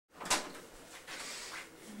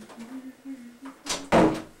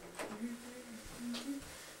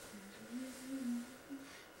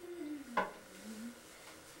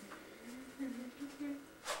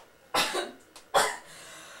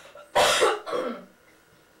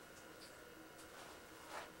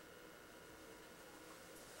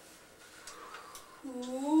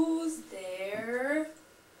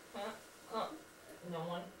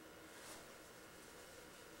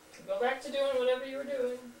back to doing whatever you were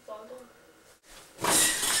doing. It's all good.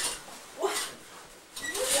 What?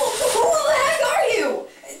 Who the heck are you?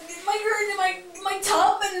 My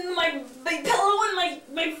tub and my pillow and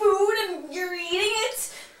my food and you're eating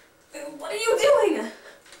it? What are you doing?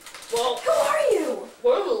 Well, who are you?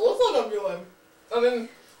 What does it look like I'm doing? I mean,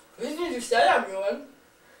 these things you said I'm doing.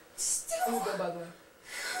 Still. I'm good, by the way.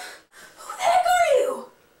 Who the heck are you?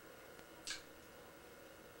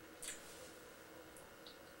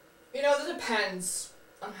 You know, it depends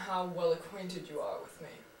on how well acquainted you are with me,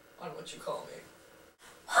 on what you call me.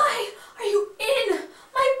 Why are you in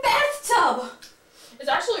my bathtub? It's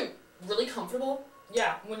actually really comfortable.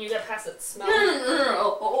 Yeah, when you get past that smell.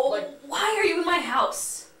 No. Like, why are you in my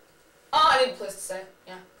house? Oh, I need a place to stay.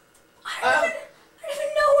 Yeah. I don't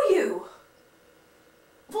even know you.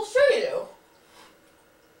 Well, sure you do.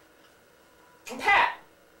 I'm Pat.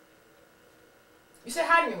 You said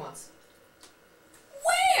hi to me once.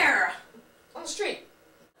 Where? On the street.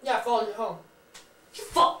 Yeah, I followed you home. You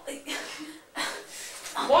followed?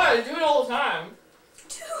 Why? I do it all the time.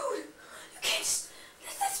 Dude, you can't just...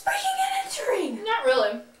 That's breaking and entering. Not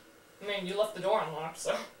really. I mean, you left the door unlocked,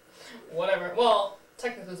 so... whatever. Well,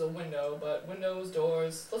 technically there's a window, but windows,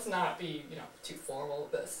 doors... Let's not be, you know, too formal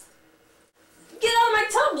with this. Get out of my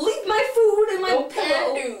tub! Leave my food and my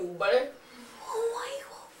pillow! Can do, buddy.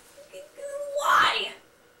 Why?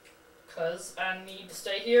 Because I need to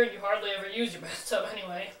stay here and you hardly ever use your bathtub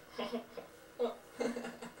anyway.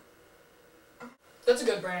 That's a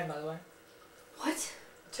good brand, by the way. What?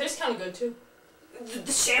 It tastes kind of good, too.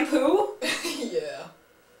 The shampoo? Yeah.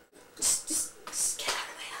 Just get out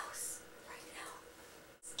of my house. Right now.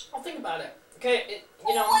 I'll think about it. Okay,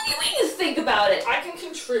 you know... What do you mean you think about it? I can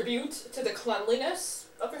contribute to the cleanliness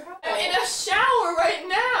of your house. I'm in a shower right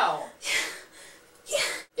now!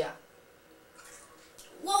 Yeah.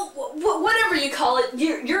 Well, whatever you call it,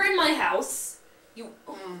 you're in my house.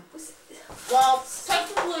 Well,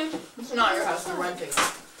 technically, it's not your house, we're renting it.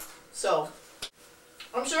 So,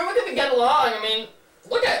 I'm sure we could get along. I mean,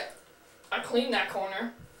 look at, I cleaned that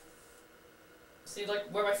corner. See, like,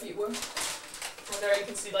 where my feet were? Over there, you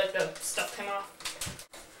can see, like, the stuff came off.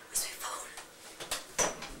 Where's my phone?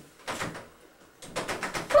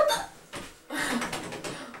 What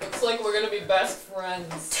the? Looks like we're gonna be best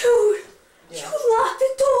friends. Dude! Yeah. You locked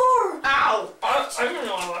the door! Ow! I didn't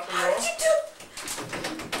know I locked the door. How did you do?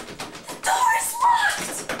 The door is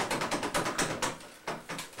locked!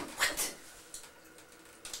 What?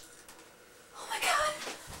 Oh my god.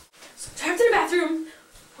 So I drive to the bathroom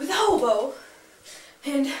with a hobo.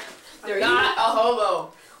 And You're not a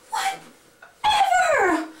hobo.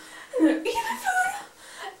 Whatever! And they're eating my food.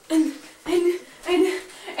 And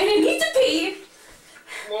I need to pee.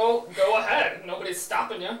 Well, go ahead. Nobody's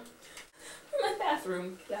stopping you. My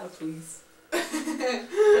bathroom. Get out, please.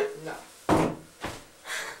 No.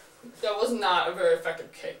 That was not a very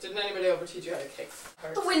effective cake. Didn't anybody ever teach you how to cake?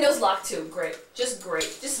 The window's locked too. Great. Just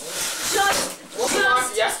great. Just wasn't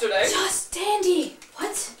locked yesterday. Just dandy.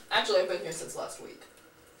 What? Actually, I've been here since last week.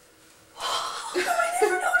 How come I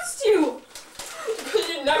never noticed you? Because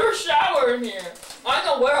you never shower in here. I don't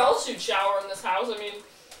know where else you'd shower in this house. I mean,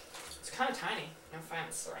 it's kind of tiny. No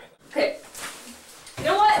offense, right? Okay. You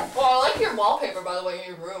know what? Well, I like your wallpaper, by the way, in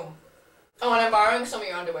your room. Oh, and I'm borrowing some of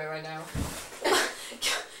your underwear right now.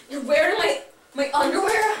 You're wearing my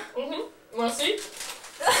underwear? Mm-hmm. You wanna see?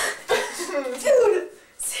 Dude!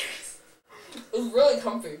 Serious? It was really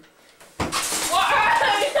comfy. What?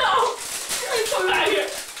 No! Come out here!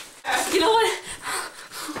 You know what?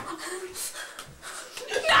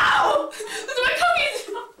 No! This is my cookies!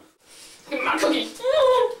 Give me my cookie!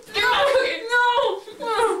 Give me my cookie! No!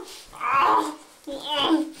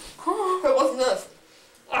 Hey, what's this?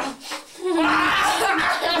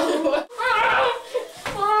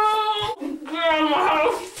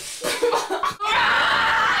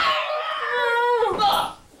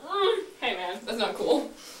 Hey man, that's not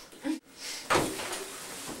cool.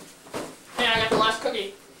 Hey, I got the last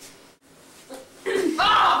cookie.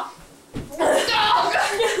 Ah!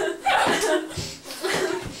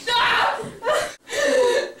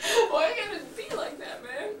 Why are you gonna be like that,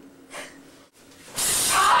 man?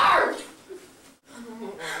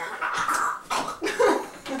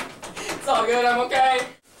 It's all good, I'm okay.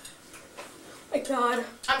 My god.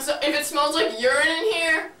 I'm so if it smells like urine in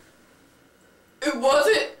here, it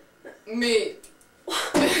wasn't me.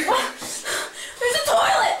 There's a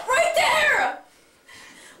toilet right there!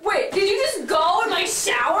 Wait, did you just go in my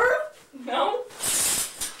shower? No?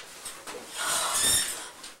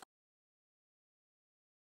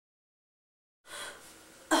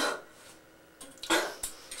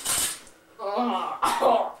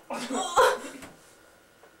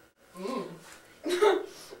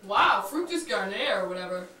 Wow, fructus garnier or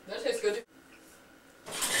whatever. That tastes good.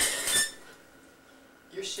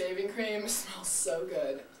 Your shaving cream smells so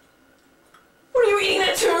good. What are you eating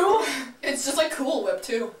that too? It's just like Cool Whip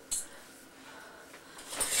too.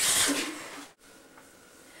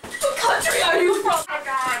 What country are you from? Oh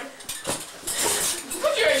god. What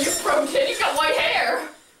country are you from, kid? You got white hair.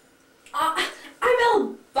 I'm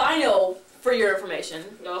albino, for your information.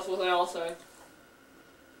 That's what they all say.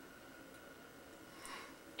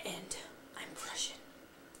 And I'm Prussian.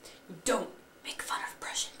 You don't make fun of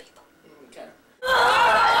Prussian people. Okay.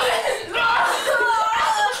 Oh!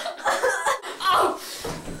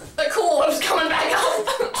 The Cool Whip's coming back up.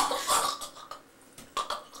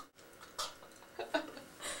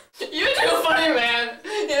 You're too funny, man.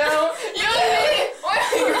 You know?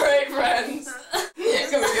 We're great friends. Come here,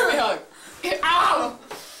 give me a hug. Ow!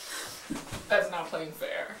 That's not playing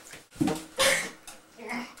fair.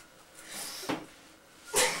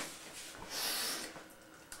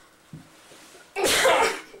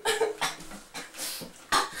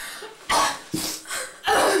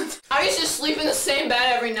 I used to sleep in the same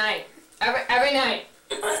bed every night. Every night.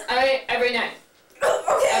 Every night. Okay,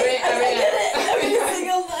 Every I get it. night. Every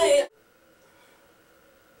single night.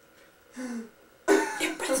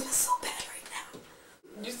 Your breath smells so bad right now.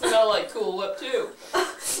 You smell like Cool Whip too.